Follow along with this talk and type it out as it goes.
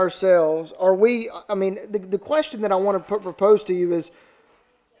ourselves, the question that I want to propose to you is,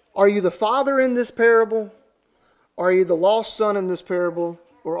 are you the father in this parable? Are you the lost son in this parable?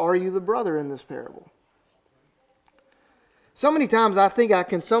 Or are you the brother in this parable? So many times I think I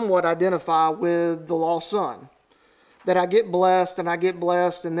can somewhat identify with the lost son. That I get blessed and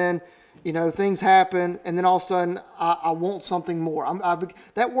then, things happen and then all of a sudden I want something more.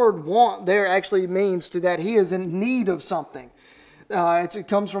 That word want there actually means to that he is in need of something. It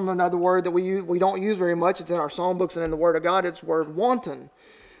comes from another word that we don't use very much. It's in our songbooks and in the Word of God. It's word wanton.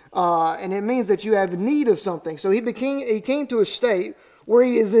 And it means that you have need of something. So he came to a state where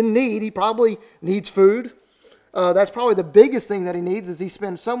he is in need. He probably needs food. That's probably the biggest thing that he needs is he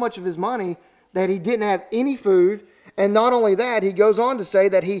spent so much of his money that he didn't have any food. And not only that, he goes on to say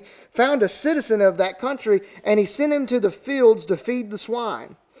that he found a citizen of that country and he sent him to the fields to feed the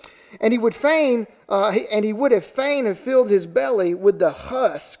swine. And he would have fain have filled his belly with the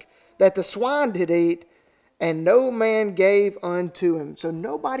husk that the swine did eat, and no man gave unto him. So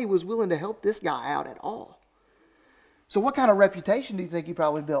nobody was willing to help this guy out at all. So what kind of reputation do you think he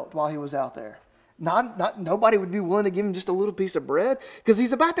probably built while he was out there? Nobody would be willing to give him just a little piece of bread, because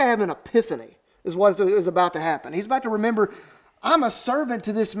he's about to have an epiphany. Is what is about to happen. He's about to remember, I'm a servant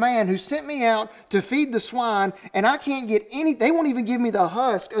to this man who sent me out to feed the swine, and I can't get any, they won't even give me the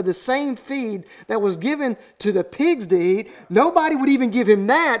husk of the same feed that was given to the pigs to eat. Nobody would even give him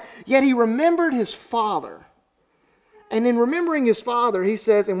that, yet he remembered his father. And in remembering his father, he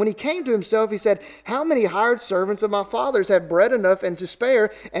says, and when he came to himself, he said, how many hired servants of my father's have bread enough and to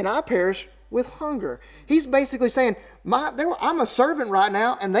spare, and I perish with hunger? He's basically saying, I'm a servant right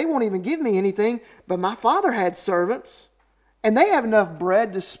now, and they won't even give me anything, but my father had servants, and they have enough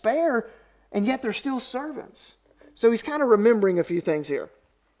bread to spare, and yet they're still servants. So he's kind of remembering a few things here.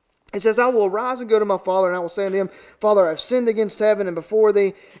 It says, I will arise and go to my father, and I will say unto him, Father, I have sinned against heaven and before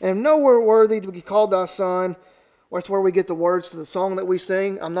thee, and am nowhere worthy to be called thy son. Well, that's where we get the words to the song that we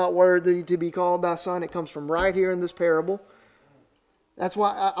sing. I'm not worthy to be called thy son. It comes from right here in this parable. That's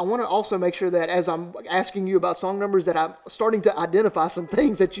why I want to also make sure that as I'm asking you about song numbers, that I'm starting to identify some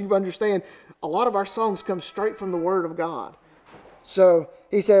things that you understand. A lot of our songs come straight from the Word of God. So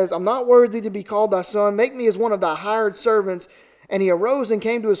he says, I'm not worthy to be called thy son. Make me as one of thy hired servants. And he arose and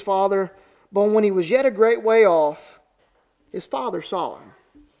came to his father. But when he was yet a great way off, his father saw him.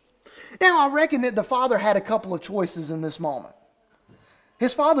 Now I reckon that the father had a couple of choices in this moment.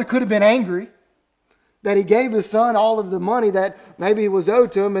 His father could have been angry that he gave his son all of the money that maybe was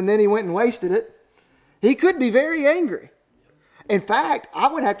owed to him and then he went and wasted it. He could be very angry. In fact, I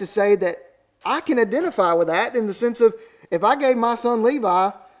would have to say that I can identify with that in the sense of if I gave my son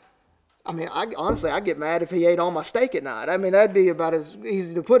Levi, I'd get mad if he ate all my steak at night. That'd be about as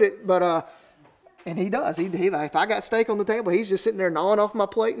easy to put it, but and he does. He if I got steak on the table, he's just sitting there gnawing off my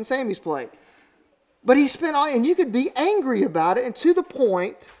plate and Sammy's plate. But he spent all, and you could be angry about it, and to the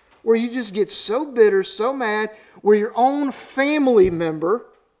point where you just get so bitter, so mad, where your own family member,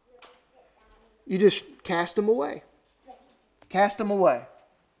 you just cast them away. Cast them away.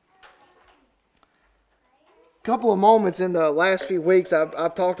 A couple of moments in the last few weeks,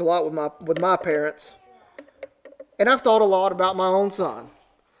 I've talked a lot with my parents, and I've thought a lot about my own son.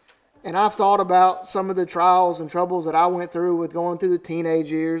 And I've thought about some of the trials and troubles that I went through with going through the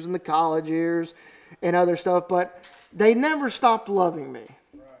teenage years and the college years and other stuff, but they never stopped loving me.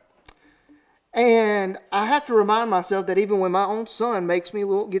 And I have to remind myself that even when my own son gets me a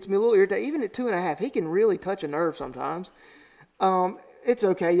little irritated, even at 2.5, he can really touch a nerve sometimes. It's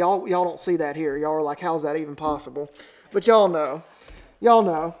okay. Y'all don't see that here. Y'all are like, how's that even possible? But y'all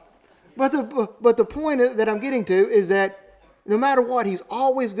know. But the point that I'm getting to is that no matter what, he's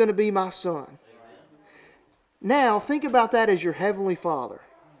always going to be my son. Now, think about that as your heavenly Father.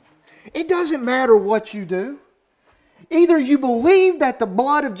 It doesn't matter what you do. Either you believe that the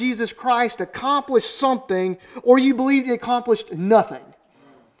blood of Jesus Christ accomplished something, or you believe it accomplished nothing.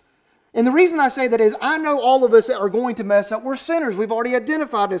 And the reason I say that is I know all of us are going to mess up. We're sinners. We've already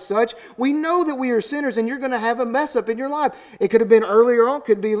identified as such. We know that we are sinners, and you're going to have a mess up in your life. It could have been earlier on,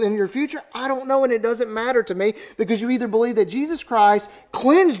 could be in your future. I don't know, and it doesn't matter to me, because you either believe that Jesus Christ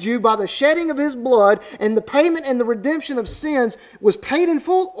cleansed you by the shedding of His blood, and the payment and the redemption of sins was paid in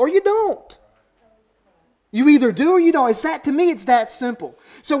full, or you don't. You either do or you don't. To me, it's that simple.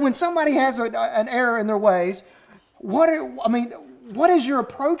 So when somebody has an error in their ways, what is your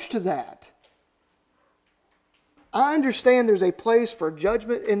approach to that? I understand there's a place for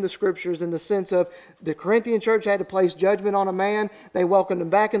judgment in the Scriptures in the sense of the Corinthian church had to place judgment on a man. They welcomed him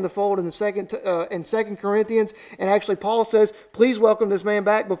back in the fold in 2 Corinthians. And actually Paul says, please welcome this man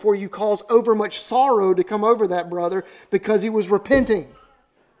back before you cause overmuch sorrow to come over that brother because he was repenting.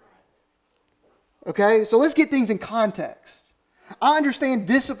 Okay, so let's get things in context. I understand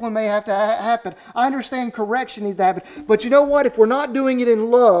discipline may have to happen. I understand correction needs to happen. But you know what? If we're not doing it in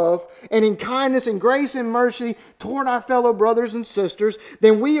love and in kindness and grace and mercy toward our fellow brothers and sisters,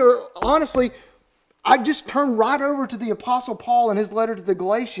 then we are honestly, I just turn right over to the Apostle Paul in his letter to the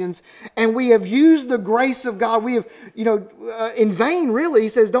Galatians, and we have used the grace of God. We have, in vain, really. He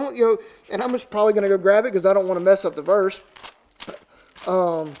says, don't, and I'm just probably going to go grab it because I don't want to mess up the verse.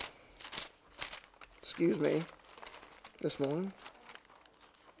 Excuse me, this morning.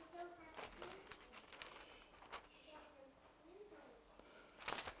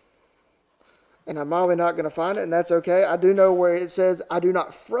 And I'm probably not going to find it, and that's okay. I do know where it says, I do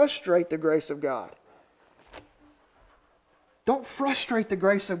not frustrate the grace of God. Don't frustrate the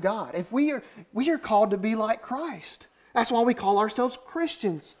grace of God. If we are called to be like Christ. That's why we call ourselves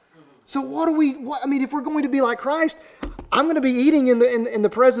Christians. So if we're going to be like Christ, I'm going to be eating in the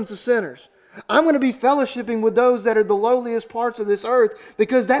presence of sinners. I'm going to be fellowshipping with those that are the lowliest parts of this earth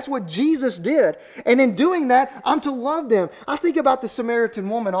because that's what Jesus did. And in doing that, I'm to love them. I think about the Samaritan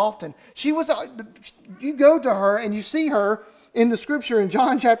woman often. You go to her and you see her in the scripture in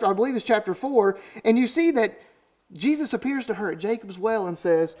John chapter, I believe it's chapter 4, and you see that Jesus appears to her at Jacob's well and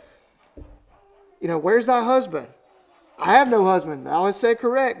says, where's thy husband? I have no husband. Thou hast said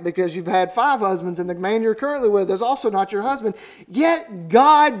correct, because you've had 5 husbands, and the man you're currently with is also not your husband. Yet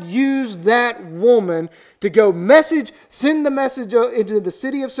God used that woman to go send the message into the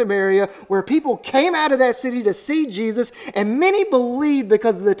city of Samaria, where people came out of that city to see Jesus, and many believed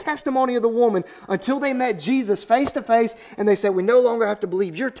because of the testimony of the woman until they met Jesus face to face, and they said, we no longer have to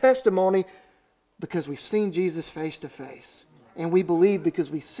believe your testimony because we've seen Jesus face to face, and we believe because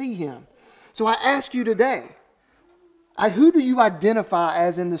we see him. So I ask you today, who do you identify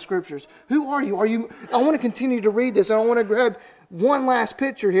as in the scriptures? Who are you? I want to continue to read this, and I want to grab one last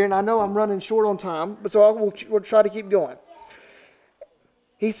picture here, and I know I'm running short on time, but so we'll try to keep going.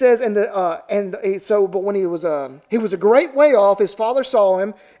 He says, but when he was a great way off, his father saw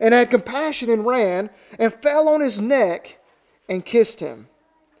him and had compassion and ran and fell on his neck and kissed him.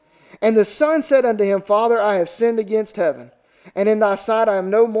 And the son said unto him, Father, I have sinned against heaven, and in thy sight I am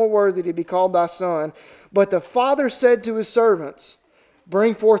no more worthy to be called thy son. But the father said to his servants,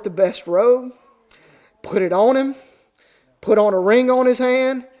 bring forth the best robe, put it on him, put on a ring on his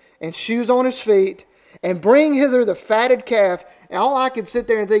hand, and shoes on his feet, and bring hither the fatted calf. And all I could sit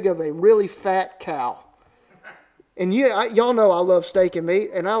there and think of a really fat cow. And y'all know I love steak and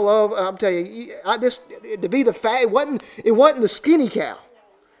meat, and I'm telling you, to be the fat, it wasn't the skinny cow.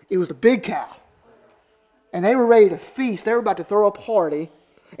 It was the big cow. And they were ready to feast. They were about to throw a party.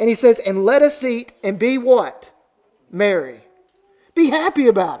 And he says, and let us eat and be what? Merry. Be happy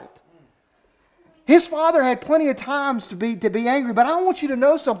about it. His father had plenty of times to be angry, but I want you to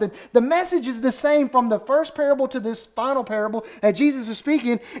know something. The message is the same from the first parable to this final parable that Jesus is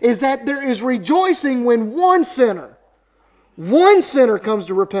speaking, is that there is rejoicing when one sinner comes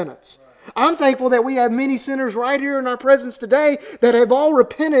to repentance. I'm thankful that we have many sinners right here in our presence today that have all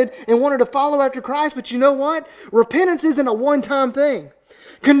repented and wanted to follow after Christ. But you know what? Repentance isn't a one-time thing.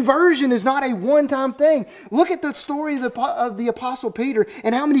 Conversion is not a one-time thing. Look at the story of the Apostle Peter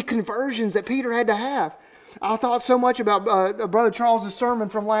and how many conversions that Peter had to have. I thought so much about Brother Charles' sermon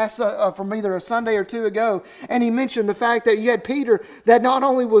from either a Sunday or 2 ago, and he mentioned the fact that you had Peter that not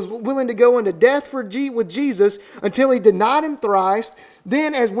only was willing to go into death with Jesus until he denied him thrice.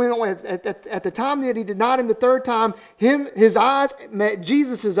 Then, at the time that he denied him the 3rd time, his eyes met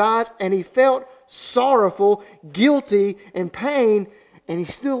Jesus' eyes, and he felt sorrowful, guilty, and pain. And he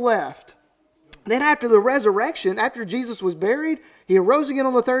still left. Then after the resurrection, after Jesus was buried, he arose again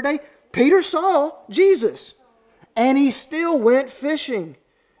on the 3rd day. Peter saw Jesus. And he still went fishing.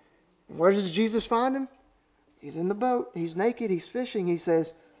 Where does Jesus find him? He's in the boat. He's naked. He's fishing. He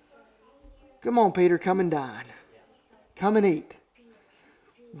says, come on, Peter, come and dine. Come and eat.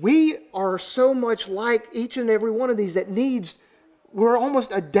 We are so much like each and every one of these that we're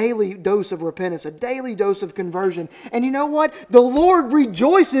almost a daily dose of repentance, a daily dose of conversion. And you know what? The Lord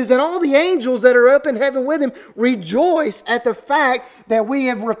rejoices, and all the angels that are up in heaven with him rejoice at the fact that we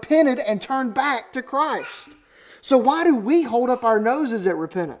have repented and turned back to Christ. So why do we hold up our noses at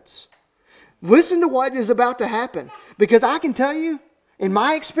repentance? Listen to what is about to happen. Because I can tell you, in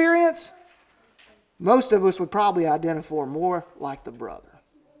my experience, most of us would probably identify more like the brother.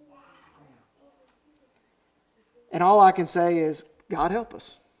 And all I can say is, God help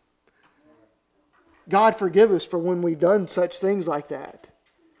us. God forgive us for when we've done such things like that.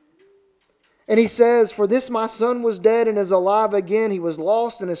 And he says, "For this my son was dead and is alive again. He was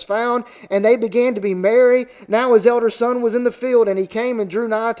lost and is found." And they began to be merry. Now his elder son was in the field, and he came and drew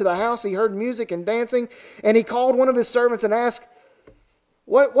nigh to the house. He heard music and dancing, and he called one of his servants and asked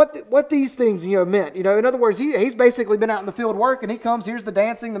what these things meant. In other words, he's basically been out in the field working. He comes, here's the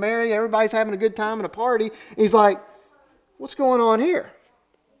dancing, the merry, everybody's having a good time and a party. And he's like, "What's going on here?"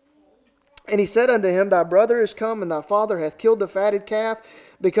 And he said unto him, "Thy brother is come, and thy father hath killed the fatted calf,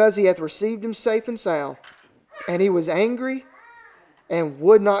 because he hath received him safe and sound." And he was angry and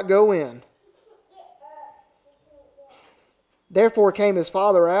would not go in. Therefore came his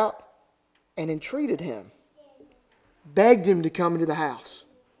father out and entreated him, begged him to come into the house.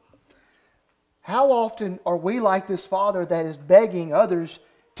 How often are we like this father that is begging others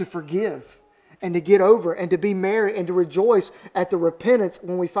to forgive and to get over and to be merry and to rejoice at the repentance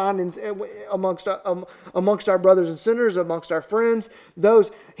when we find amongst our brothers and sinners, amongst our friends,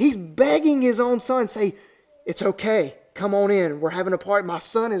 he's begging his own son, say, "It's okay. Come on in. We're having a party. My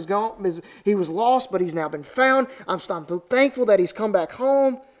son is gone. He was lost, but he's now been found. I'm so thankful that he's come back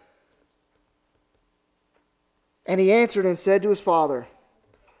home." And he answered and said to his father,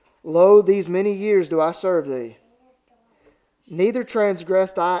 "Lo, these many years do I serve thee. Neither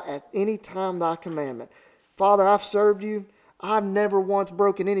transgressed I at any time thy commandment. Father, I've served you. I've never once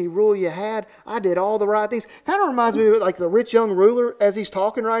broken any rule you had. I did all the right things." Kind of reminds me of like the rich young ruler as he's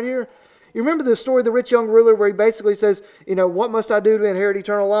talking right here. You remember the story of the rich young ruler where he basically says, "What must I do to inherit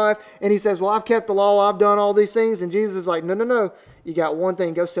eternal life?" And he says, "Well, I've kept the law. I've done all these things." And Jesus is like, No. You got one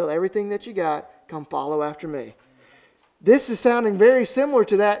thing. Go sell everything that you got. Come follow after me. This is sounding very similar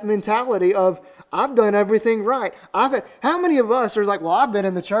to that mentality of, I've done everything right. How many of us are like, "Well, I've been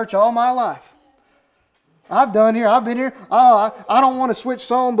in the church all my life. I've been here. Oh, I don't want to switch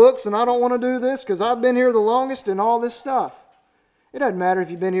psalm books and I don't want to do this because I've been here the longest," and all this stuff. It doesn't matter if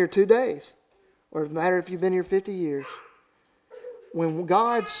you've been here 2 days or it doesn't matter if you've been here 50 years. When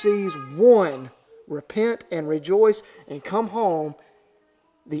God sees one repent and rejoice and come home,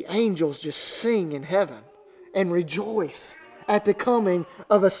 the angels just sing in heaven and rejoice at the coming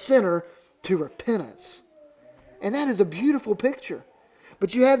of a sinner to repentance. And that is a beautiful picture.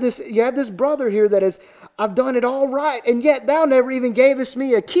 But you have this brother here that is, "I've done it all right, and yet thou never even gavest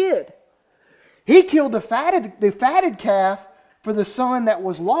me a kid." He killed the fatted calf for the son that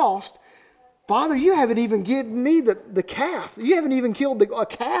was lost. "Father, you haven't even given me the calf. You haven't even killed a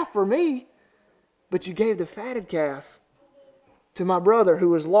calf for me. But you gave the fatted calf to my brother who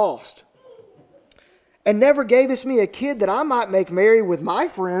was lost. And never gavest me a kid that I might make merry with my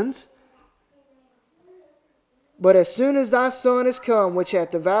friends. But as soon as thy son is come, which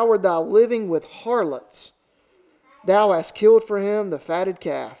hath devoured thy living with harlots, thou hast killed for him the fatted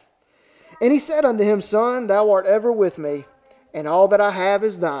calf." And he said unto him, "Son, thou art ever with me, and all that I have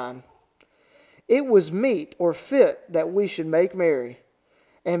is thine. It was meet or fit that we should make merry,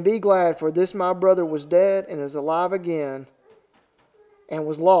 and be glad, for this my brother was dead and is alive again, and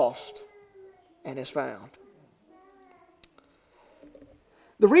was lost and is found."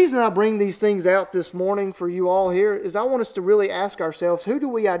 The reason I bring these things out this morning for you all here is I want us to really ask ourselves, who do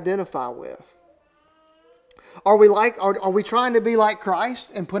we identify with? Are we trying to be like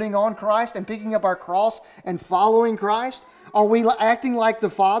Christ and putting on Christ and picking up our cross and following Christ? Are we acting like the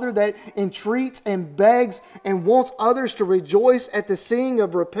Father that entreats and begs and wants others to rejoice at the singing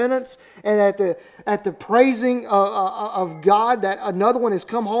of repentance and at the praising of God, that another one has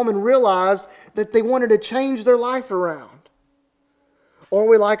come home and realized that they wanted to change their life around? Or are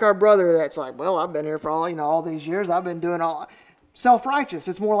we like our brother that's like, "Well, I've been here for all these years. I've been doing all..." Self-righteous.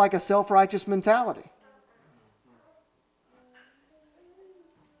 It's more like a self-righteous mentality.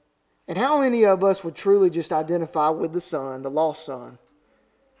 And how many of us would truly just identify with the son, the lost son?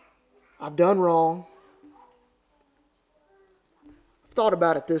 I've done wrong. I've thought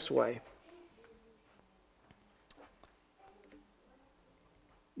about it this way.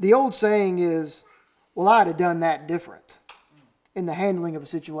 The old saying is, "Well, I'd have done that different," in the handling of a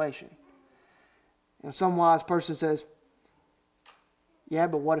situation. And some wise person says, "Yeah,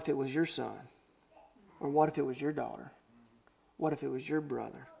 but what if it was your son? Or what if it was your daughter? What if it was your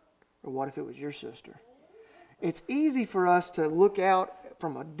brother? Or what if it was your sister?" It's easy for us to look out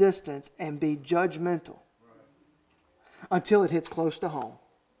from a distance and be judgmental until it hits close to home.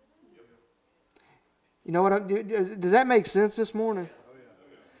 You know what? Does that make sense this morning?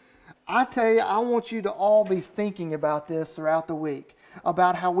 I tell you, I want you to all be thinking about this throughout the week,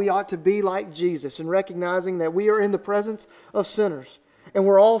 about how we ought to be like Jesus and recognizing that we are in the presence of sinners, and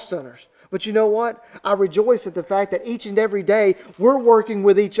we're all sinners. But you know what? I rejoice at the fact that each and every day we're working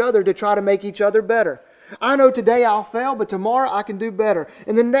with each other to try to make each other better. I know today I'll fail, but tomorrow I can do better.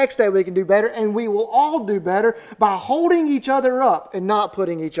 And the next day we can do better, and we will all do better by holding each other up and not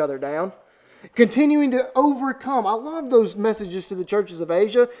putting each other down. Continuing to overcome. I love those messages to the churches of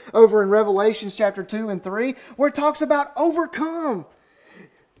Asia over in Revelations chapter 2 and 3, where it talks about overcome.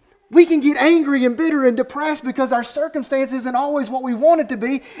 We can get angry and bitter and depressed because our circumstance isn't always what we want it to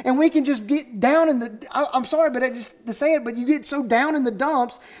be, and we can just get down in the, I'm sorry, but just to say it, but you get so down in the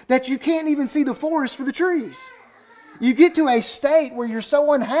dumps that you can't even see the forest for the trees. You get to a state where you're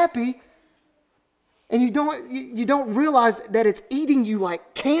so unhappy and you don't realize that it's eating you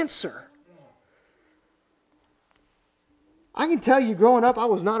like cancer. I can tell you, growing up, I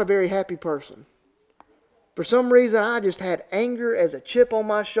was not a very happy person. For some reason, I just had anger as a chip on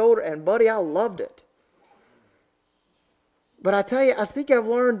my shoulder, and buddy, I loved it. But I tell you, I think I've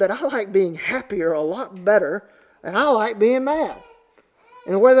learned that I like being happier a lot better than I like being mad.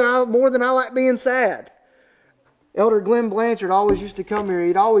 And more than I like being sad. Elder Glenn Blanchard always used to come here.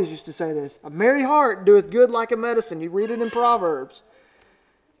 He'd always used to say this: "A merry heart doeth good like a medicine." You read it in Proverbs.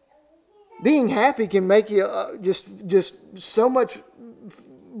 Being happy can make you just so much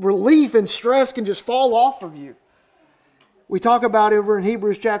relief, and stress can just fall off of you. We talk about over in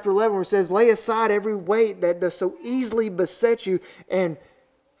Hebrews chapter 11 where it says, "Lay aside every weight that does so easily beset you, and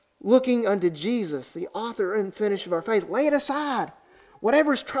looking unto Jesus, the author and finisher of our faith." Lay it aside.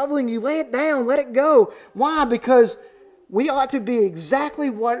 Whatever's troubling you, lay it down, let it go. Why? Because we ought to be exactly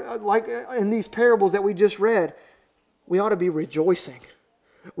like in these parables that we just read. We ought to be rejoicing.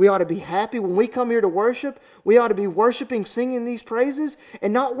 We ought to be happy. When we come here to worship, we ought to be worshiping, singing these praises,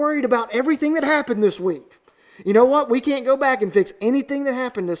 and not worried about everything that happened this week. You know what? We can't go back and fix anything that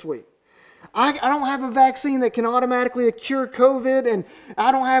happened this week. I don't have a vaccine that can automatically cure COVID, and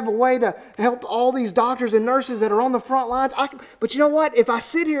I don't have a way to help all these doctors and nurses that are on the front lines. But you know what? If I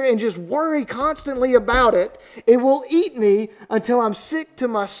sit here and just worry constantly about it, it will eat me until I'm sick to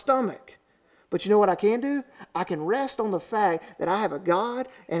my stomach. But you know what I can do? I can rest on the fact that I have a God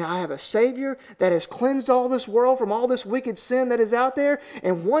and I have a Savior that has cleansed all this world from all this wicked sin that is out there.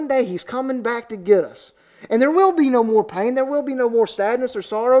 And one day He's coming back to get us. And there will be no more pain. There will be no more sadness or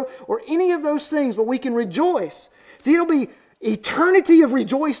sorrow or any of those things, but we can rejoice. See, it'll be eternity of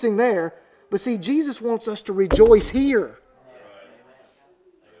rejoicing there. But see, Jesus wants us to rejoice here.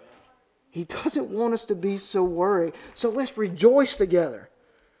 He doesn't want us to be so worried. So let's rejoice together.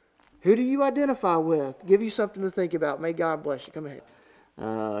 Who do you identify with? Give you something to think about. May God bless you. Come ahead.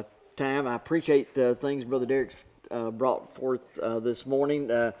 Tam, I appreciate the things Brother Derek brought forth this morning.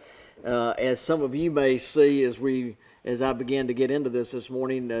 As some of you may see as I began to get into this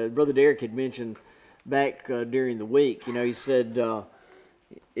morning, Brother Derek had mentioned back during the week, he said,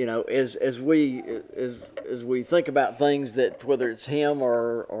 as we think about things that, whether it's him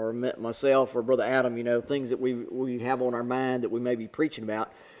or myself or Brother Adam, things that we have on our mind that we may be preaching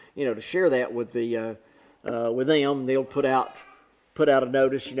about, to share that with them. They'll put out a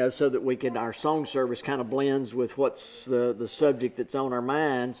notice, so that our song service kind of blends with what's the subject that's on our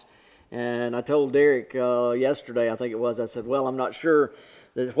minds. And I told Derek yesterday, I think it was, I said, well, I'm not sure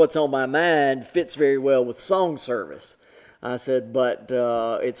that what's on my mind fits very well with song service. I said, but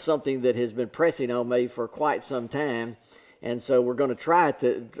it's something that has been pressing on me for quite some time. And so we're going to try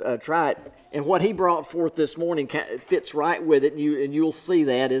it. And what he brought forth this morning fits right with it, and you'll see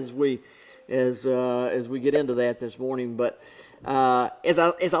that as we get into that this morning. But as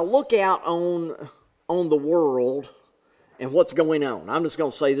I look out on the world and what's going on, I'm just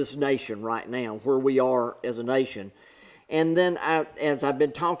going to say this nation right now, where we are as a nation. And then as I've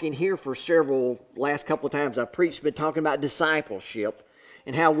been talking here for last couple of times I've preached, been talking about discipleship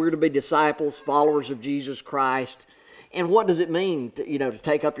and how we're to be disciples, followers of Jesus Christ. And what does it mean to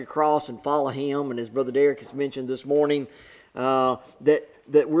take up your cross and follow Him? And as Brother Derek has mentioned this morning, that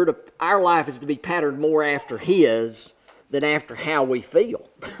our life is to be patterned more after His than after how we feel,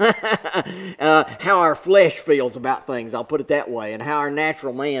 how our flesh feels about things. I'll put it that way, and how our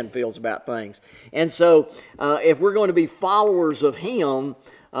natural man feels about things. And so, if we're going to be followers of Him,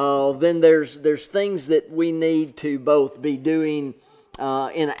 then there's things that we need to both be doing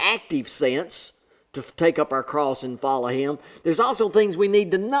in an active sense, to take up our cross and follow Him. There's also things we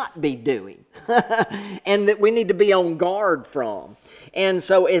need to not be doing and that we need to be on guard from. And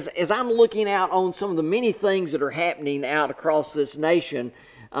so as I'm looking out on some of the many things that are happening out across this nation,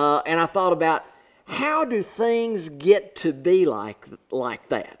 and I thought about, how do things get to be like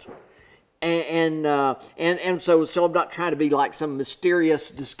that? And so I'm not trying to be like some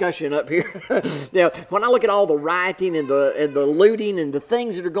mysterious discussion up here. Now, when I look at all the rioting and the looting and the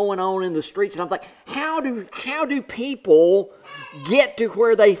things that are going on in the streets, and I'm like, how do people get to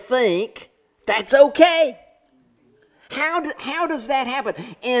where they think That's okay. How does that happen?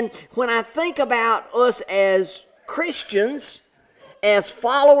 And when I think about us as Christians, as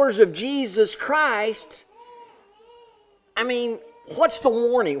followers of Jesus Christ, I mean, what's the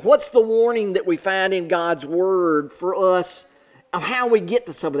warning? What's the warning that we find in God's Word for us of how we get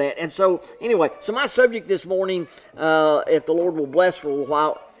to some of that? And so, anyway, so my subject this morning, if the Lord will bless for a little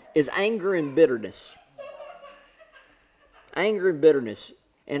while, is anger and bitterness. Anger and bitterness.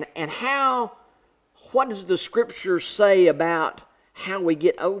 And how, what does the Scripture say about how we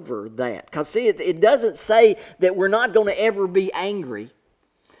get over that? Because see, it doesn't say that we're not going to ever be angry.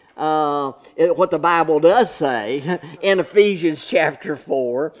 What the Bible does say in Ephesians chapter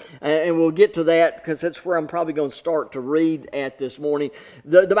 4, and we'll get to that because that's where I'm probably going to start to read at this morning.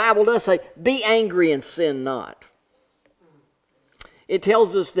 The Bible does say, be angry and sin not. It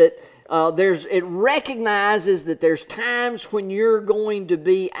tells us that it recognizes that there's times when you're going to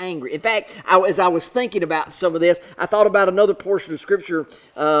be angry. In fact, as I was thinking about some of this, I thought about another portion of Scripture.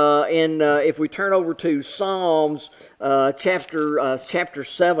 If we turn over to Psalms chapter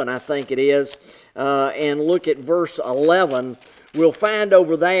 7, I think it is, and look at verse 11, we'll find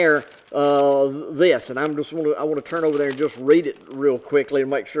over there this. And I want to turn over there and just read it real quickly and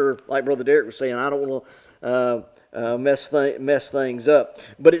make sure, like Brother Derek was saying, I don't want to mess things up.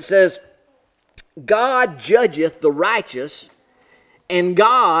 But it says, God judgeth the righteous, and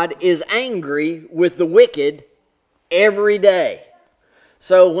God is angry with the wicked every day.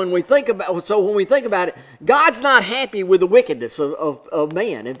 So when we think about it, God's not happy with the wickedness of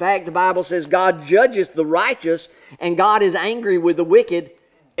man. In fact, the Bible says God judgeth the righteous, and God is angry with the wicked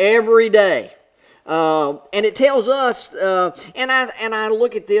every day. And it tells us, and I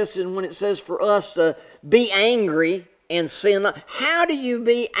look at this, and when it says for us to be angry and sin not, how do you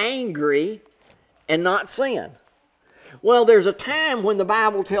be angry and not sin? Well, there's a time when the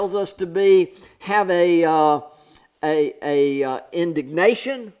Bible tells us to have a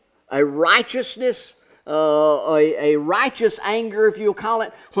indignation, a righteousness, a righteous anger, if you'll call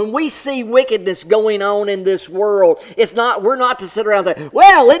it. When we see wickedness going on in this world, we're not to sit around and say,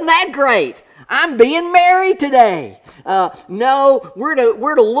 well, isn't that great? I'm being married today. No, we're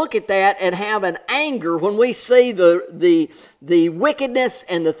to look at that and have an anger when we see the wickedness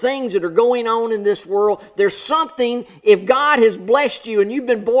and the things that are going on in this world. There's something, if God has blessed you and you've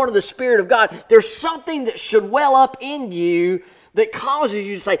been born of the Spirit of God, there's something that should well up in you that causes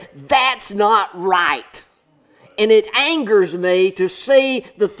you to say, that's not right. And it angers me to see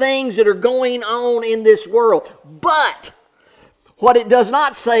the things that are going on in this world. But what it does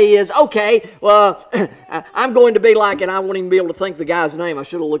not say is, okay, well, I'm going to be like, and I won't even be able to think the guy's name. I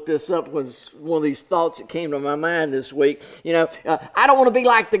should have looked this up. It was one of these thoughts that came to my mind this week. I don't want to be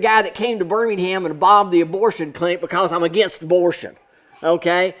like the guy that came to Birmingham and bombed the abortion clinic because I'm against abortion.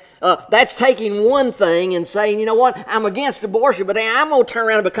 Okay? That's taking one thing and saying, you know what, I'm against abortion, but I'm going to turn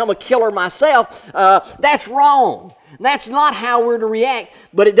around and become a killer myself. That's wrong. That's not how we're to react,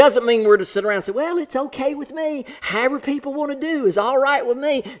 but it doesn't mean we're to sit around and say, well, it's okay with me. However people want to do is all right with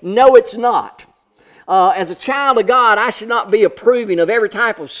me. No, it's not. As a child of God, I should not be approving of every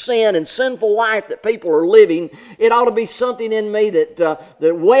type of sin and sinful life that people are living. It ought to be something in me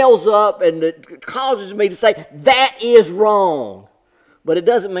that wells up and that causes me to say, that is wrong. But it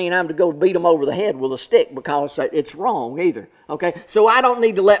doesn't mean I'm to go beat them over the head with a stick because it's wrong either. Okay? So I don't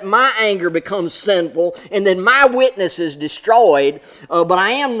need to let my anger become sinful and then my witness is destroyed. But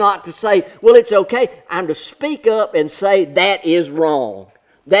I am not to say, well, it's okay. I'm to speak up and say that is wrong.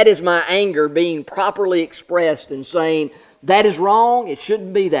 That is my anger being properly expressed and saying that is wrong. It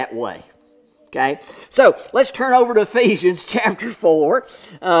shouldn't be that way. Okay? So let's turn over to Ephesians chapter 4.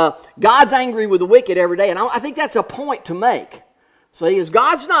 God's angry with the wicked every day. And I think that's a point to make. See, as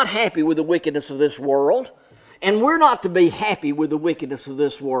God's not happy with the wickedness of this world, and we're not to be happy with the wickedness of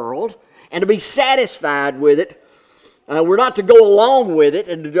this world, and to be satisfied with it. We're not to go along with it,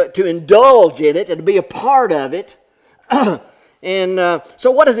 and to indulge in it, and to be a part of it. And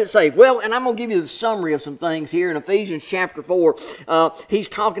so what does it say? Well, and I'm going to give you the summary of some things here in Ephesians chapter 4. He's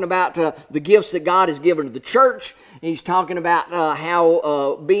talking about the gifts that God has given to the church. He's talking about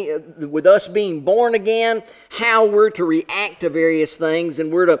how, with us being born again, how we're to react to various things,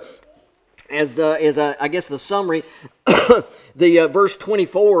 and we're to, I guess the summary, the verse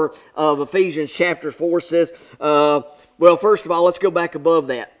 24 of Ephesians chapter 4 says, well, first of all, let's go back above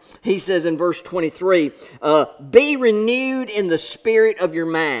that. He says in verse 23, be renewed in the spirit of your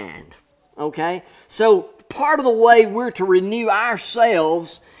mind. Okay? So part of the way we're to renew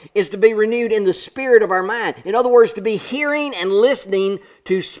ourselves is to be renewed in the spirit of our mind. In other words, to be hearing and listening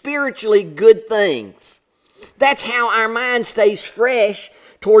to spiritually good things. That's how our mind stays fresh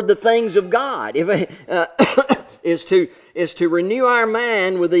toward the things of God. Is to renew our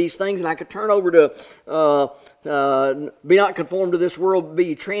mind with these things. And I could turn over to be not conformed to this world, be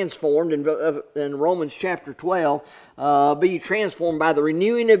ye transformed in Romans chapter 12. Be ye transformed by the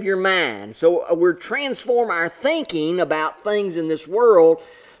renewing of your mind. So we're transform our thinking about things in this world.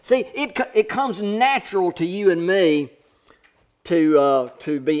 See, it comes natural to you and me to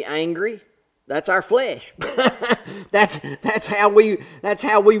be angry. That's our flesh. that's how we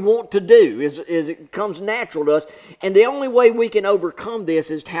want to do. Is it comes natural to us, and the only way we can overcome this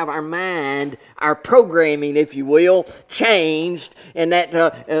is to have our mind, our programming, if you will, changed, and that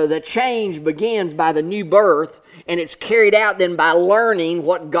the change begins by the new birth, and it's carried out then by learning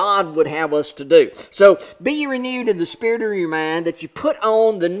what God would have us to do. So be ye renewed in the spirit of your mind, that you put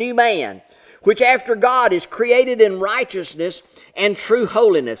on the new man, which after God is created in righteousness and true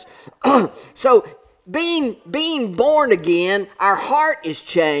holiness. So being born again, our heart is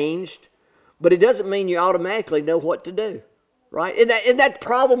changed, but it doesn't mean you automatically know what to do. Right? And that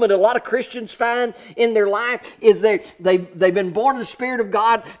problem that a lot of Christians find in their life is they've been born of the Spirit of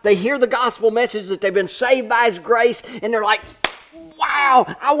God. They hear the gospel message that they've been saved by His grace, and they're like, wow,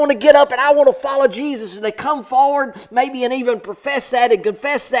 I want to get up and I want to follow Jesus. And they come forward maybe and even profess that and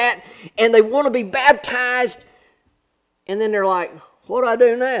confess that, and they want to be baptized. And then they're like, what do I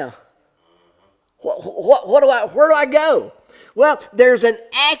do now? Where do I go? Well, there's an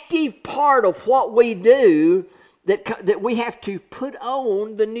active part of what we do that we have to put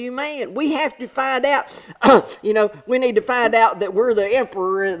on the new man. We have to find out, we need to find out that we're the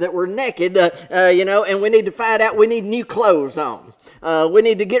emperor, that we're naked, and we need to find out we need new clothes on. We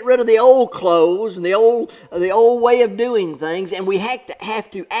need to get rid of the old clothes and the old way of doing things, and we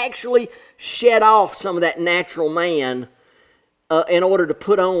have to actually shed off some of that natural man in order to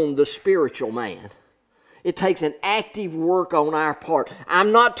put on the spiritual man. It takes an active work on our part.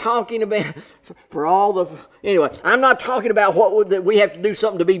 I'm not talking about I'm not talking about that we have to do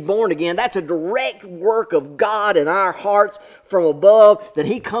something to be born again. That's a direct work of God in our hearts from above, that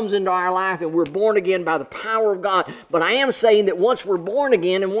He comes into our life and we're born again by the power of God. But I am saying that once we're born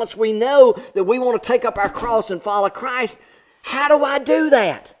again and once we know that we want to take up our cross and follow Christ, how do I do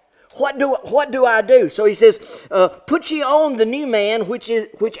that? What do I do? So he says, put ye on the new man, which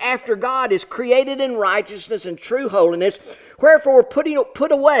after God is created in righteousness and true holiness. Wherefore, putting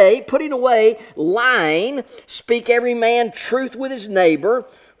away lying, speak every man truth with his neighbor,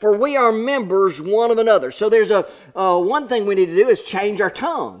 for we are members one of another. So there's one thing we need to do is change our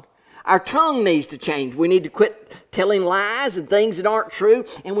tongue. Our tongue needs to change. We need to quit telling lies and things that aren't true,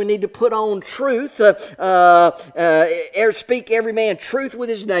 and we need to put on truth. Speak every man truth with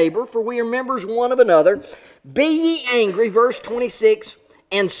his neighbor, for we are members one of another. Be ye angry, verse 26,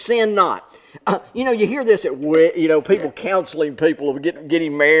 and sin not. You hear this at people counseling people of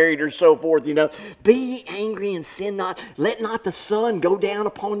getting married or so forth. Be ye angry and sin not. Let not the sun go down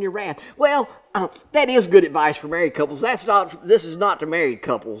upon your wrath. Well, that is good advice for married couples. This is not to married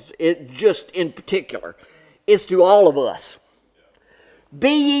couples. It just in particular, it's to all of us. Be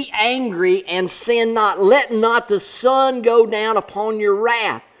ye angry and sin not. Let not the sun go down upon your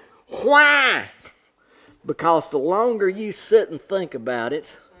wrath. Why? Because the longer you sit and think about it,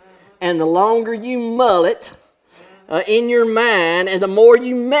 and the longer you mull it in your mind, and the more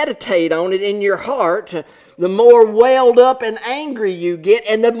you meditate on it in your heart, the more welled up and angry you get,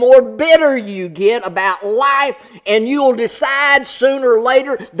 and the more bitter you get about life, and you'll decide sooner or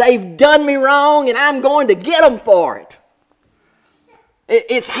later, they've done me wrong, and I'm going to get them for it.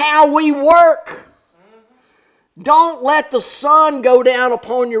 It's how we work. Don't let the sun go down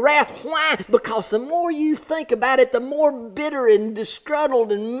upon your wrath. Why? Because the more you think about it, the more bitter and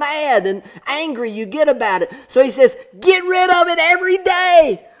disgruntled and mad and angry you get about it. So he says, get rid of it every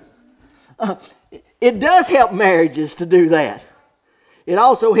day. It does help marriages to do that. It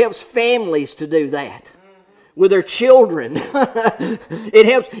also helps families to do that with their children.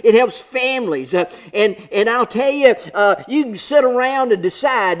 It helps families. And I'll tell you, you can sit around and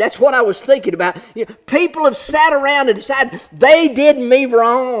decide. That's what I was thinking about. People have sat around and decided they did me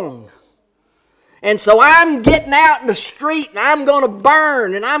wrong. And so I'm getting out in the street and I'm going to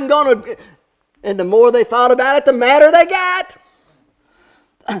burn and and the more they thought about it, the madder they got.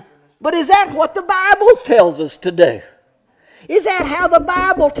 But is that what the Bible tells us to do? Is that how the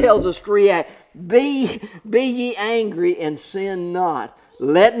Bible tells us to react? Be ye angry and sin not.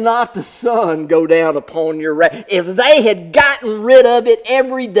 Let not the sun go down upon your wrath. If they had gotten rid of it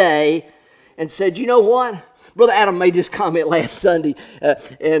every day and said, you know what? Brother Adam made this comment last Sunday,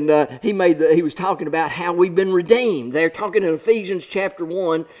 and he was talking about how we've been redeemed. They're talking in Ephesians chapter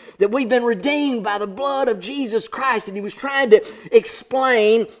 1 that we've been redeemed by the blood of Jesus Christ, and he was trying to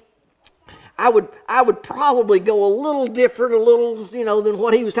explain. I would probably go a little different, than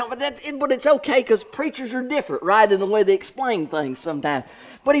what he was talking about. But it's okay because preachers are different, right, in the way they explain things sometimes.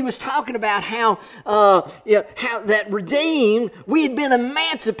 But he was talking about how that redeemed, we had been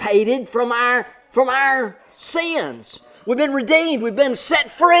emancipated from our sins. We've been redeemed. We've been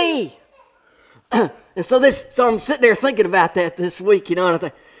set free. And so I'm sitting there thinking about that this week, and I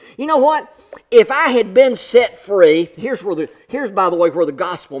think, you know what? If I had been set free, here's by the way where the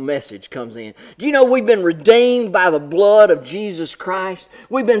gospel message comes in. Do you know we've been redeemed by the blood of Jesus Christ?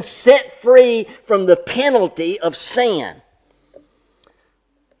 We've been set free from the penalty of sin.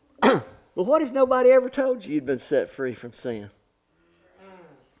 Well, what if nobody ever told you you'd been set free from sin?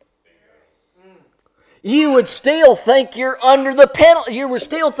 You would still think you're under the penalty. You would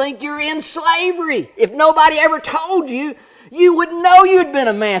still think you're in slavery. If nobody ever told you, you would know you'd been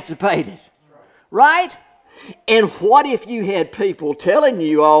emancipated. Right? And what if you had people telling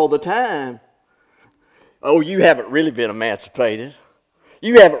you all the time, oh, you haven't really been emancipated.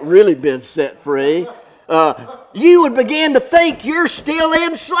 You haven't really been set free. You would begin to think you're still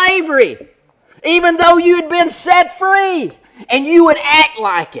in slavery, even though you had been set free. And you would act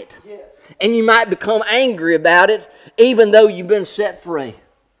like it. Yes. And you might become angry about it, even though you've been set free.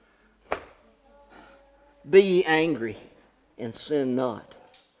 Be ye angry and sin not.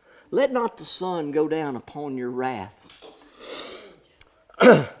 Let not the sun go down upon your wrath.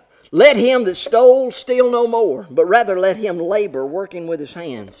 Let him that stole steal no more, but rather let him labor, working with his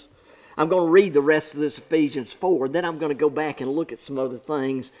hands. I'm going to read the rest of this Ephesians 4, then I'm going to go back and look at some other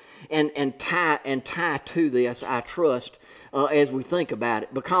things and tie to this, I trust, as we think about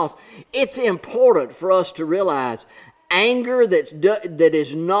it. Because it's important for us to realize anger that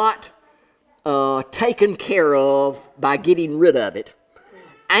is not taken care of by getting rid of it.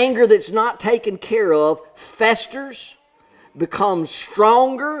 Anger that's not taken care of festers, becomes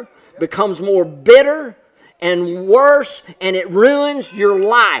stronger, becomes more bitter and worse, and it ruins your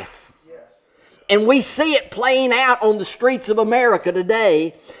life. And we see it playing out on the streets of America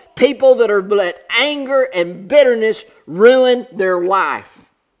today. People that are let anger and bitterness ruin their life.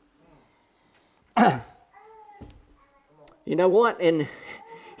 You know what? And,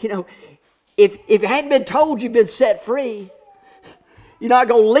 if it hadn't been told you've been set free, you're not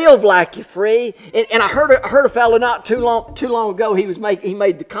going to live like you're free. And I heard a fellow not too long ago. He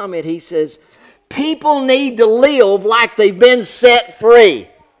made the comment. He says, people need to live like they've been set free.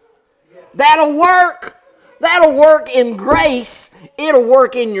 That'll work. That'll work in grace. It'll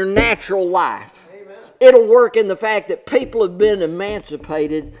work in your natural life. Amen. It'll work in the fact that people have been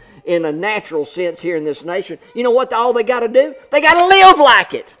emancipated in a natural sense here in this nation. You know what all they got to do? They got to live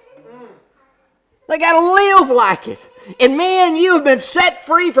like it. They got to live like it. And me and you have been set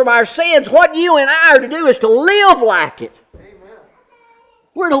free from our sins. What you and I are to do is to live like it. Amen.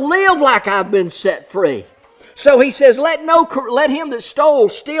 We're to live like I've been set free. So he says, let him that stole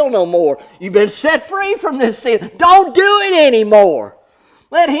steal no more. You've been set free from this sin. Don't do it anymore.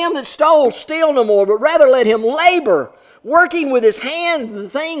 Let him that stole steal no more, but rather let him labor, working with his hand the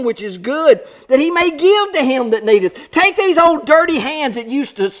thing which is good, that he may give to him that needeth. Take these old dirty hands that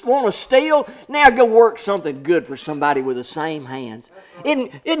used to want to steal, now go work something good for somebody with the same hands.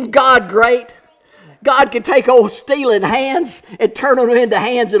 Isn't God great? God can take old stealing hands and turn them into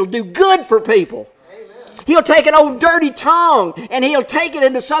hands that'll do good for people. He'll take an old dirty tongue and he'll take it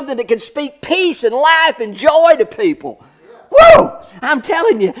into something that can speak peace and life and joy to people. Woo! I'm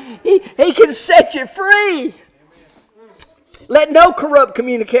telling you, he can set you free. Let no corrupt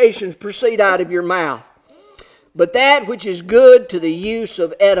communications proceed out of your mouth, but that which is good to the use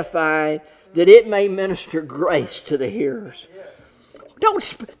of edifying, that it may minister grace to the hearers. Don't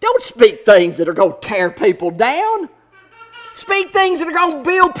speak things that are going to tear people down. Speak things that are going to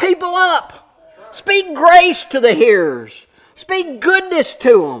build people up. Speak grace to the hearers. Speak goodness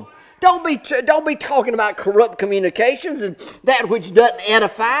to them. Don't be talking about corrupt communications and that which doesn't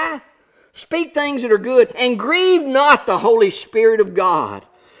edify. Speak things that are good, and grieve not the Holy Spirit of God,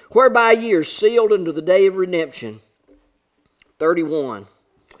 whereby ye are sealed unto the day of redemption. 31.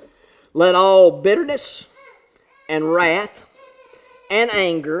 Let all bitterness and wrath and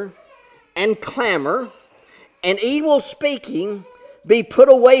anger and clamor and evil speaking be put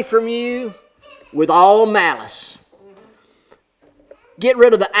away from you with all malice. Get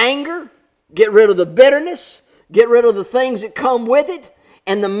rid of the anger, get rid of the bitterness, get rid of the things that come with it,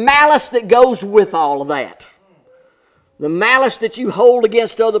 and the malice that goes with all of that. the malice that you hold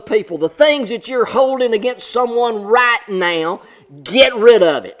against other people, the things that you're holding against someone right now, get rid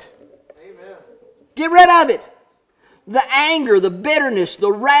of it. Amen. Get rid of it. The anger, the bitterness,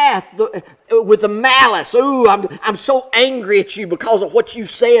 the wrath, with the malice. Ooh, I'm so angry at you because of what you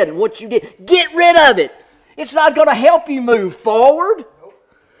said and what you did. Get rid of it. It's not going to help you move forward.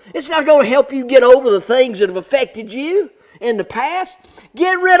 It's not going to help you get over the things that have affected you in the past.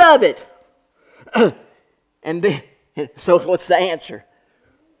 Get rid of it. So what's the answer?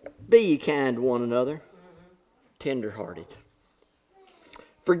 Be ye kind to one another, tender-hearted.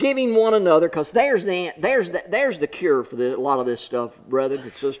 Forgiving one another, because there's the cure for a lot of this stuff, brothers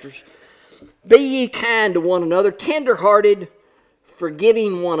and sisters. Be ye kind to one another, tender-hearted,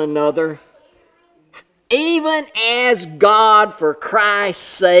 forgiving one another, even as God for Christ's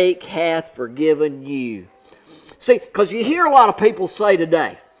sake hath forgiven you. See, because you hear a lot of people say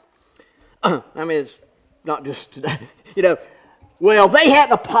today, I mean, it's not just today, well, they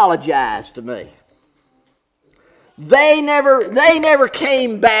hadn't apologized to me. They never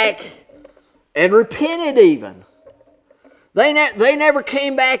came back and repented even. They never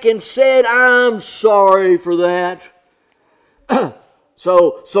came back and said, I'm sorry for that.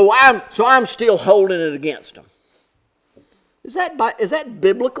 So I'm still holding it against them. Is that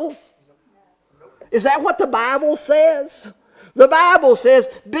biblical? Is that what the Bible says? The Bible says,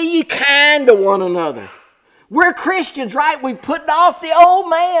 be ye kind to one another. We're Christians, right? We're putting off the old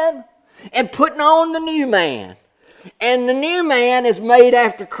man and putting on the new man. And the new man is made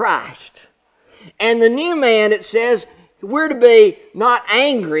after Christ. And the new man, it says, we're to be not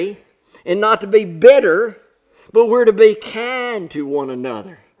angry and not to be bitter, but we're to be kind to one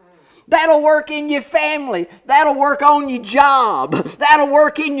another. That'll work in your family. That'll work on your job. That'll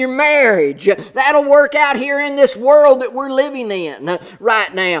work in your marriage. That'll work out here in this world that we're living in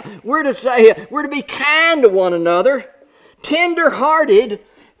right now. We're to be kind to one another, tender-hearted,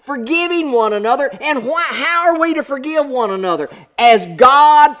 forgiving one another. And how are we to forgive one another? As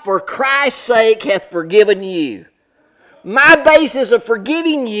God, for Christ's sake, hath forgiven you. My basis of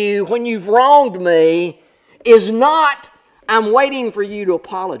forgiving you when you've wronged me is not, I'm waiting for you to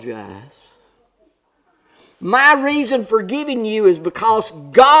apologize. My reason for forgiving you is because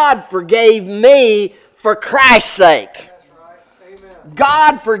God forgave me for Christ's sake. That's right. Amen.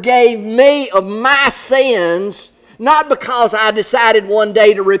 God forgave me of my sins, not because I decided one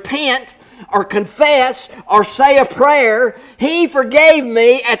day to repent or confess or say a prayer. He forgave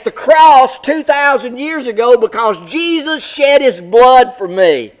me at the cross 2,000 years ago because Jesus shed His blood for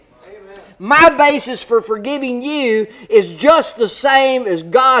me. Amen. My basis for forgiving you is just the same as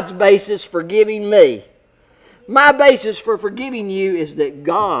God's basis for forgiving me. My basis for forgiving you is that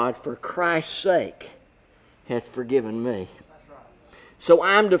God, for Christ's sake, hath forgiven me. That's right. So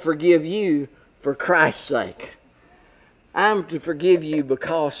I'm to forgive you for Christ's sake. I'm to forgive you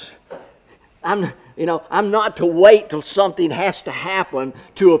because I'm not to wait till something has to happen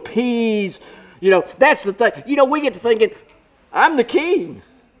to appease. That's the thing. We get to thinking, I'm the king.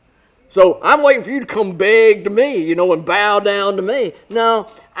 So I'm waiting for you to come beg to me, and bow down to me. No,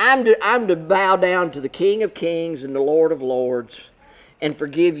 I'm to bow down to the King of Kings and the Lord of Lords and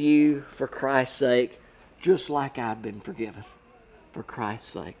forgive you for Christ's sake, just like I've been forgiven for Christ's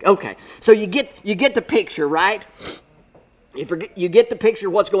sake. Okay, so you get the picture, right? You get the picture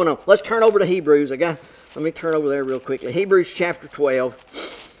of what's going on. Let's turn over to Hebrews. Let me turn over there real quickly. Hebrews chapter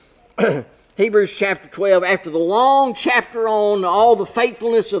 12. Hebrews chapter 12, after the long chapter on all the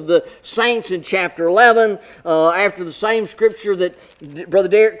faithfulness of the saints in chapter 11, after the same scripture that Brother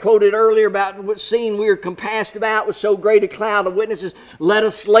Derek quoted earlier about what scene we are compassed about with so great a cloud of witnesses, let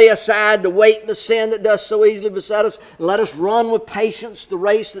us lay aside the weight and the sin that does so easily beset us, and let us run with patience the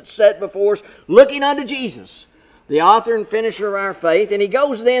race that's set before us, looking unto Jesus, the author and finisher of our faith. And he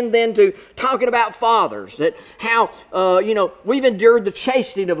goes then to talking about fathers, that how, we've endured the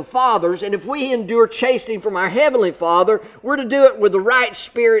chastening of the fathers, and if we endure chastening from our Heavenly Father, we're to do it with the right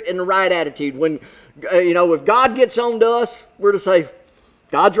spirit and the right attitude. When, if God gets on to us, we're to say,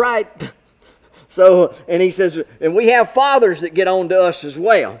 God's right. So, and he says, and we have fathers that get on to us as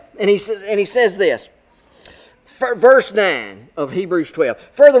well. And he says this, verse 9 of Hebrews 12.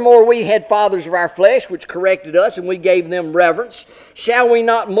 Furthermore, we had fathers of our flesh which corrected us, and we gave them reverence. Shall we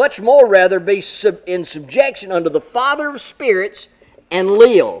not much more rather be in subjection unto the Father of spirits and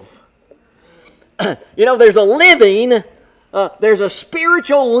live? There's a living, there's a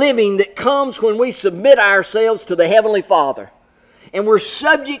spiritual living that comes when we submit ourselves to the Heavenly Father. And we're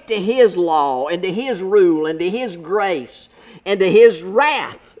subject to His law and to His rule and to His grace. and to his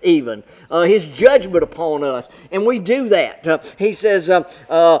wrath even, his judgment upon us. And we do that. He says,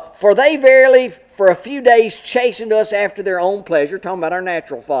 for they verily for a few days chastened us after their own pleasure, talking about our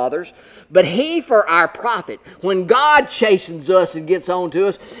natural fathers, but he for our profit. When God chastens us and gets on to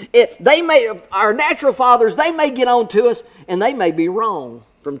us, our natural fathers, they may get on to us, and they may be wrong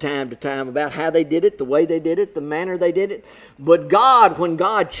from time to time about how they did it, the way they did it, the manner they did it. But God, when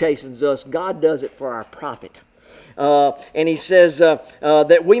God chastens us, God does it for our profit. And he says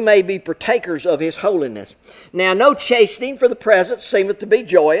that we may be partakers of his holiness. Now, no chastening for the present seemeth to be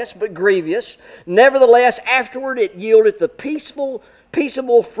joyous, but grievous. Nevertheless, afterward it yieldeth the peaceable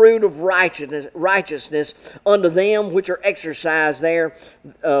fruit of righteousness unto them which are exercised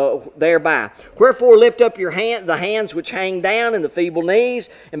thereby. Wherefore lift up the hands which hang down, and the feeble knees,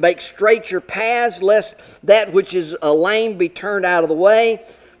 and make straight your paths, lest that which is lame be turned out of the way,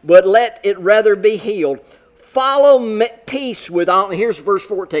 but let it rather be healed. Follow peace with all, here's verse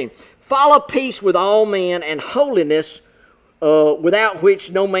 14. Follow peace with all men and holiness, without which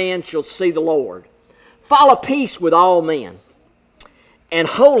no man shall see the Lord. Follow peace with all men and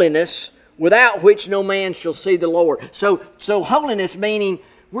holiness, without which no man shall see the Lord. So holiness meaning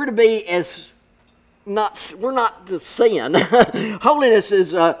we're to be we're not to sin. Holiness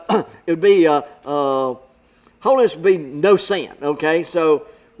is holiness would be no sin. Okay, so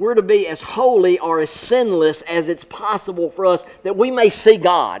we're to be as holy or as sinless as it's possible for us, that we may see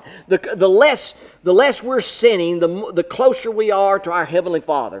God. The less we're sinning, the closer we are to our Heavenly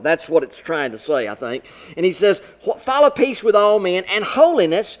Father. That's what it's trying to say, I think. And he says, follow peace with all men and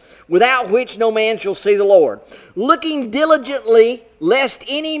holiness, without which no man shall see the Lord. Looking diligently, lest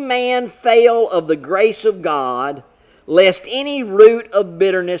any man fail of the grace of God, lest any root of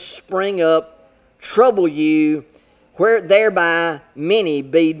bitterness spring up, trouble you, where thereby many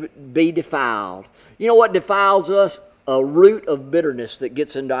be defiled. You know what defiles us? A root of bitterness that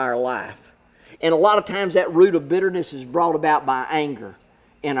gets into our life. And a lot of times that root of bitterness is brought about by anger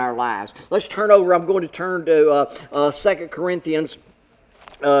in our lives. Let's turn over. I'm going to turn to 2 Corinthians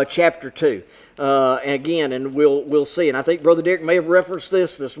chapter 2. Again, and we'll see. And I think Brother Derek may have referenced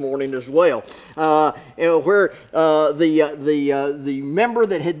this morning as well, where the member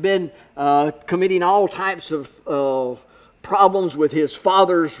that had been committing all types of problems with his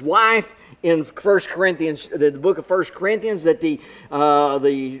father's wife in 1 Corinthians, the book of 1 Corinthians, that the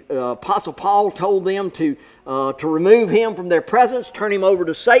Apostle Paul told them to remove him from their presence, turn him over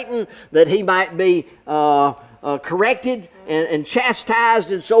to Satan, that he might be corrected and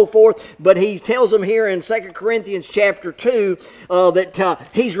chastised and so forth. But he tells them here in 2 Corinthians chapter 2 that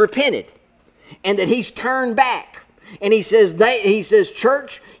he's repented and that he's turned back. And he says,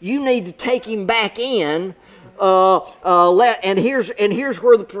 church, you need to take him back in. And here's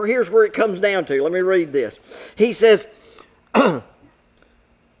where it comes down to. Let me read this. He says,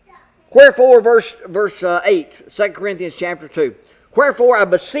 wherefore, verse 8, 2 Corinthians chapter 2. Wherefore I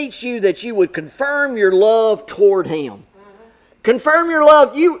beseech you that you would confirm your love toward him. Confirm your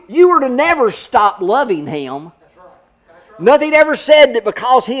love. You were to never stop loving him. That's right. Nothing ever said that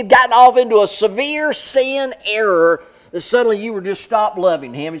because he had gotten off into a severe sin error that suddenly you were just stopped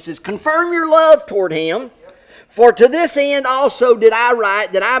loving him. He says, confirm your love toward him. Yep. For to this end also did I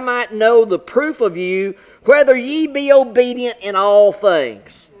write, that I might know the proof of you, whether ye be obedient in all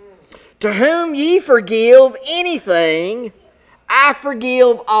things. To whom ye forgive anything, I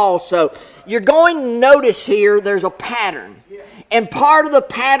forgive also. You're going to notice here there's a pattern. And part of the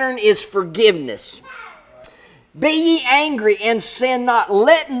pattern is forgiveness. Be ye angry and sin not.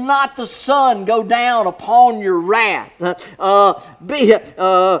 Let not the sun go down upon your wrath. Put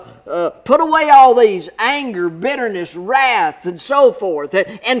away all these anger, bitterness, wrath, and so forth.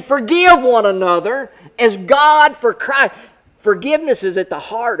 And forgive one another as God for Christ. Forgiveness is at the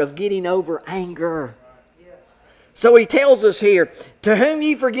heart of getting over anger. So he tells us here, to whom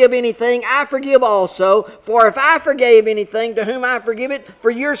ye forgive anything, I forgive also. For if I forgave anything, to whom I forgive it, for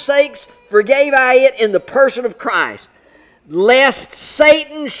your sakes forgave I it in the person of Christ, lest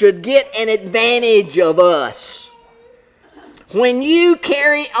Satan should get an advantage of us. When you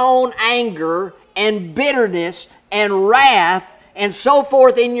carry on anger and bitterness and wrath and so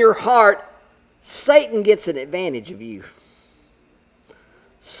forth in your heart, Satan gets an advantage of you.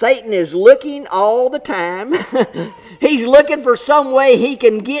 Satan is looking all the time. He's looking for some way he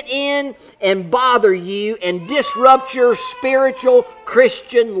can get in and bother you and disrupt your spiritual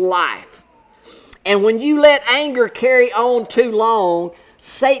Christian life. And when you let anger carry on too long,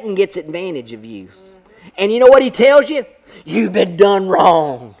 Satan gets advantage of you. And you know what he tells you? You've been done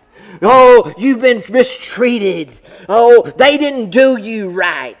wrong. Oh, you've been mistreated. Oh, they didn't do you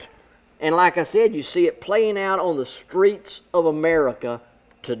right. And like I said, you see it playing out on the streets of America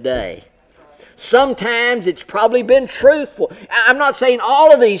today. Sometimes it's probably been truthful. I'm not saying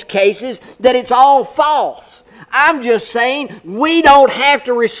all of these cases that it's all false. I'm just saying we don't have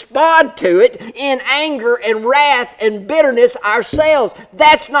to respond to it in anger and wrath and bitterness ourselves.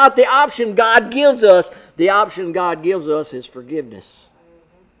 That's not the option God gives us. The option God gives us is forgiveness.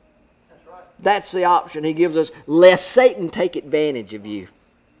 That's the option He gives us, lest Satan take advantage of you.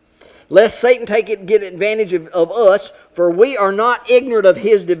 Lest Satan get advantage of us, for we are not ignorant of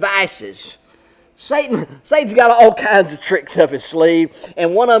his devices. Satan's got all kinds of tricks up his sleeve,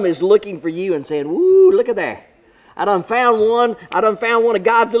 and one of them is looking for you and saying, "Woo, look at that. I done found one of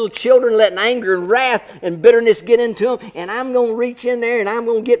God's little children letting anger and wrath and bitterness get into them, and I'm going to reach in there and I'm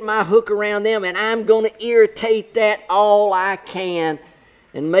going to get my hook around them, and I'm going to irritate that all I can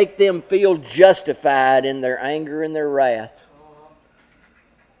and make them feel justified in their anger and their wrath."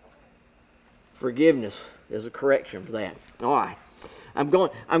 Forgiveness is a correction for that. All right. I'm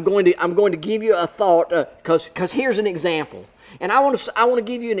going to give you a thought, because here's an example. And I want to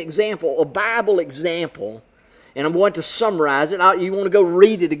give you an example, a Bible example. And I'm going to summarize it. You want to go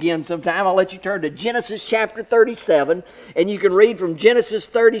read it again sometime, I'll let you turn to Genesis chapter 37. And you can read from Genesis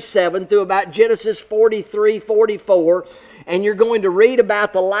 37 through about Genesis 43, 44. And you're going to read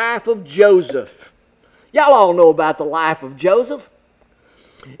about the life of Joseph. Y'all all know about the life of Joseph.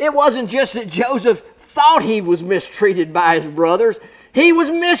 It wasn't just that Joseph thought he was mistreated by his brothers. He was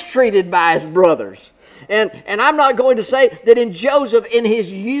mistreated by his brothers. And I'm not going to say that in Joseph, in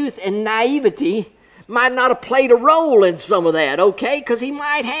his youth and naivety, might not have played a role in some of that, okay? Because he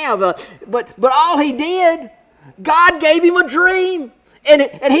might have. But all he did, God gave him a dream.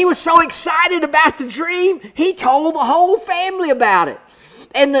 And he was so excited about the dream, he told the whole family about it.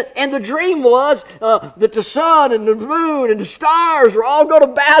 And the dream was that the sun and the moon and the stars were all going to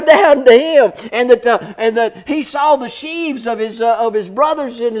bow down to him, and that he saw the sheaves of his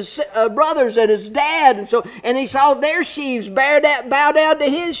brothers and his dad, and he saw their sheaves bow down to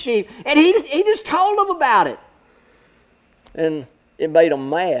his sheep, and he just told them about it, and it made them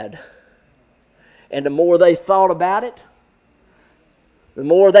mad. And the more they thought about it, the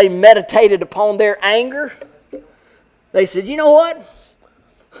more they meditated upon their anger, they said, "You know what?"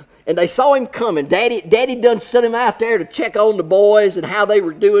 And they saw him coming. Daddy done sent him out there to check on the boys and how they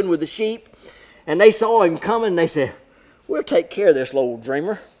were doing with the sheep. And they saw him coming, and they said, "We'll take care of this little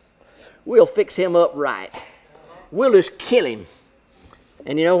dreamer. We'll fix him up right. We'll just kill him."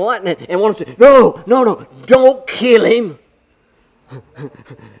 And you know what? And one said, No, don't kill him.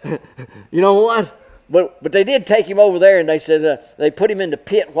 You know what? But they did take him over there, and they said they put him in the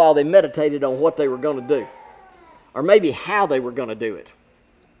pit while they meditated on what they were going to do. Or maybe how they were going to do it.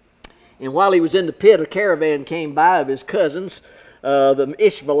 And while he was in the pit, a caravan came by of his cousins, the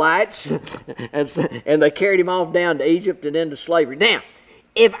Ishmaelites, and they carried him off down to Egypt and into slavery. Now,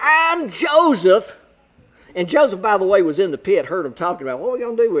 if I'm Joseph, and Joseph, by the way, was in the pit, heard them talking about, what are we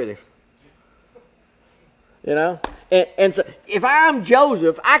going to do with him? You know? And so, if I'm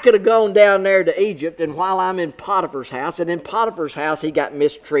Joseph, I could have gone down there to Egypt, and while I'm in Potiphar's house, and in Potiphar's house he got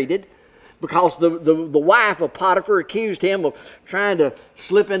mistreated, because the wife of Potiphar accused him of trying to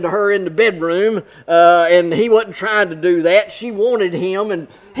slip into her in the bedroom, and he wasn't trying to do that. She wanted him, and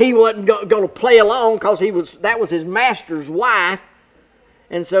he wasn't going to play along because that was his master's wife.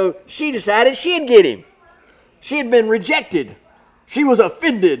 And so she decided she'd get him. She had been rejected. She was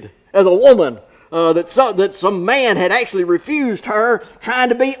offended as a woman that some man had actually refused her, trying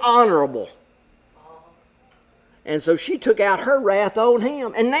to be honorable. And so she took out her wrath on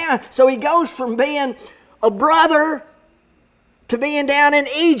him. And now, so he goes from being a brother to being down in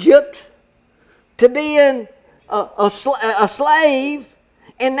Egypt to being a slave,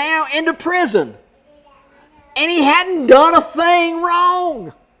 and now into prison. And he hadn't done a thing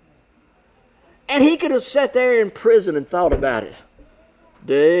wrong. And he could have sat there in prison and thought about it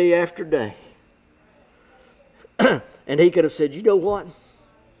day after day. And he could have said, "You know what?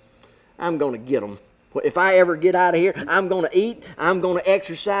 I'm going to get them. If I ever get out of here, I'm going to eat, I'm going to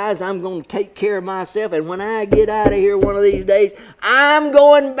exercise, I'm going to take care of myself, and when I get out of here one of these days, I'm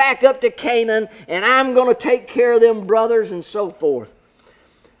going back up to Canaan, and I'm going to take care of them brothers," and so forth.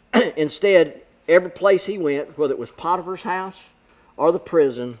 Instead, every place he went, whether it was Potiphar's house or the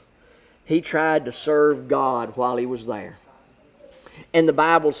prison, he tried to serve God while he was there. And the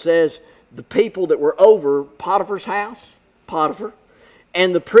Bible says the people that were over Potiphar's house, Potiphar,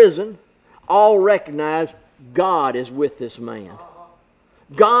 and the prison, all recognize God is with this man.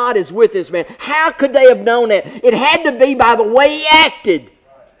 God is with this man. How could they have known that? It had to be by the way he acted.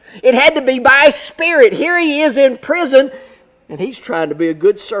 It had to be by his spirit. Here he is in prison, And he's trying to be a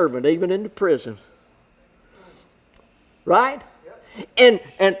good servant even in the prison. Right? And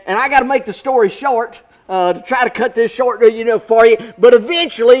I got to make the story short. To try to cut this short, for you. But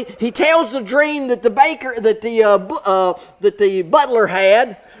eventually, he tells the dream that the butler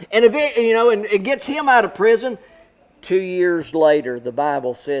had, and and it gets him out of prison. 2 years later, the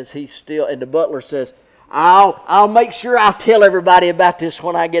Bible says he's still, and the butler says, "I'll make sure I'll tell everybody about this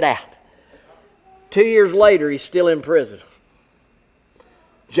when I get out." 2 years later, he's still in prison.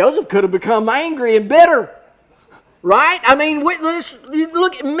 Joseph could have become angry and bitter. Right? I mean,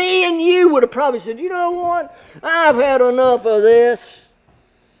 look at me and you would have probably said, "You know what? I've had enough of this."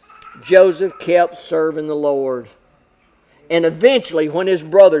 Joseph kept serving the Lord. And eventually, when his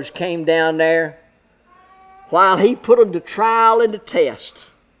brothers came down there, while he put them to trial and to test,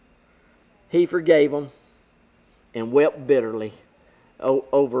 he forgave them and wept bitterly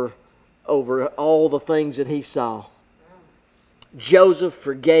over all the things that he saw. Joseph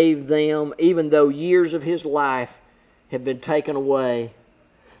forgave them even though years of his life had been taken away.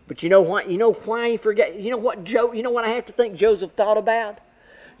 But you know what? You know why he forgave? You know what I have to think Joseph thought about?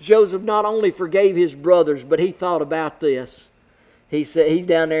 Joseph not only forgave his brothers, but he thought about this. He said, he's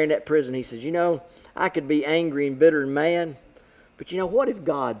down there in that prison. He says, I could be angry and bitter and mad, but what if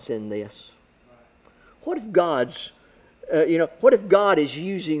God's in this? What if God's, what if God is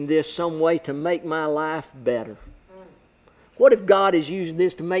using this some way to make my life better? What if God is using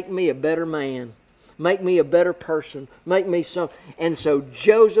this to make me a better man? Make me a better person? Make me some... And so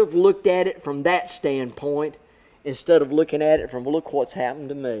Joseph looked at it from that standpoint instead of looking at it from, look what's happened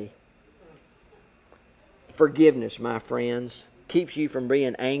to me. Forgiveness, my friends, keeps you from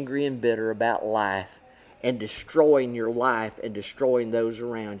being angry and bitter about life and destroying your life and destroying those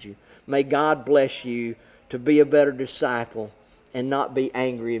around you. May God bless you to be a better disciple and not be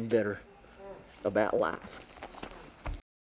angry and bitter about life.